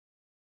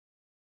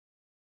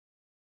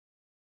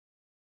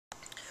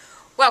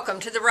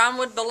Welcome to the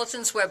Brownwood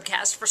Bulletin's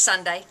webcast for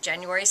Sunday,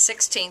 January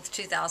 16,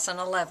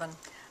 2011.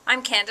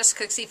 I'm Candace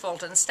Cooksey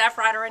Fulton, staff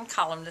writer and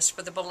columnist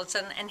for the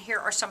Bulletin, and here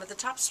are some of the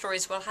top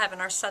stories we'll have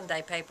in our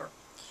Sunday paper.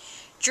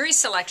 Jury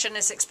selection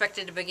is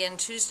expected to begin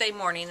Tuesday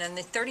morning in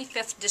the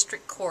 35th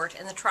District Court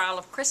in the trial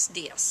of Chris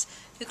Diaz,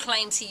 who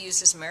claims he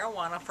uses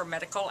marijuana for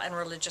medical and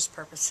religious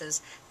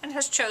purposes and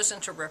has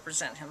chosen to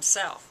represent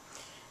himself.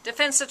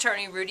 Defense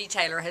attorney Rudy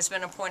Taylor has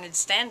been appointed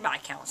standby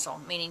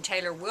counsel, meaning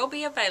Taylor will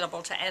be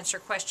available to answer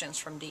questions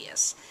from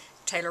Diaz.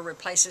 Taylor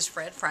replaces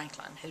Fred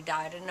Franklin, who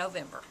died in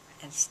November,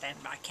 as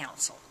standby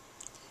counsel.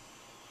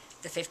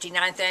 The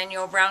 59th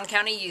Annual Brown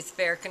County Youth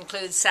Fair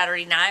concludes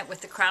Saturday night with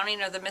the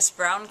crowning of the Miss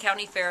Brown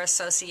County Fair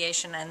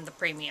Association and the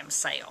premium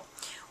sale.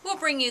 We'll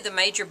bring you the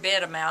major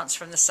bid amounts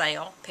from the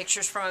sale,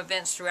 pictures from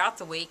events throughout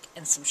the week,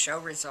 and some show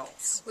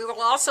results. We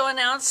will also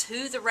announce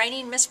who the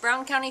reigning Miss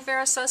Brown County Fair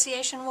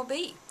Association will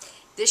be.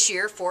 This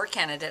year, 4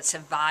 candidates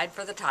have vied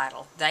for the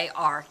title. They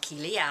are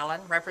Keely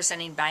Allen,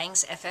 representing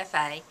Bangs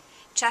FFA,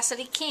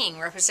 Chastity King,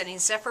 representing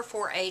Zephyr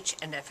 4-H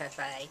and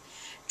FFA,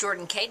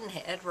 Jordan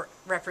Cadenhead,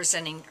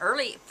 representing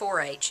Early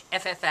 4-H,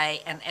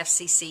 FFA, and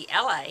FCC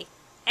LA,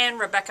 and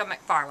Rebecca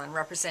McFarland,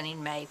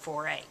 representing May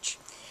 4-H.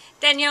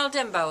 Danielle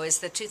Dembo is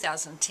the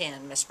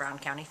 2010 Miss Brown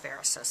County Fair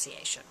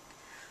Association.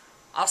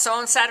 Also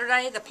on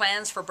Saturday, the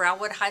plans for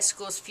Brownwood High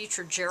School's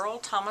future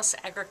Gerald Thomas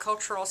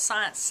Agricultural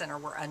Science Center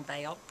were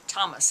unveiled.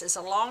 Thomas is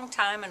a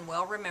long-time and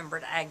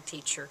well-remembered ag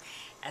teacher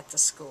at the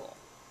school.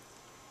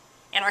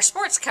 In our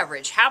sports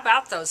coverage, how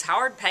about those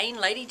Howard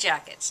Payne Lady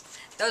Jackets?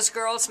 Those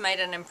girls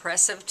made an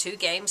impressive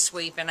 2-game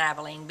sweep in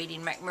Abilene,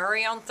 beating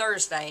McMurray on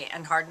Thursday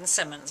and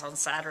Hardin-Simmons on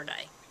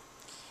Saturday.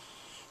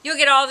 You'll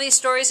get all these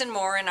stories and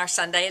more in our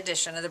Sunday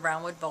edition of the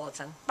Brownwood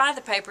Bulletin. Buy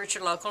the paper at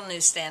your local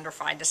newsstand or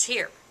find us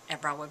here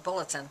at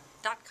brownwoodbulletin.com.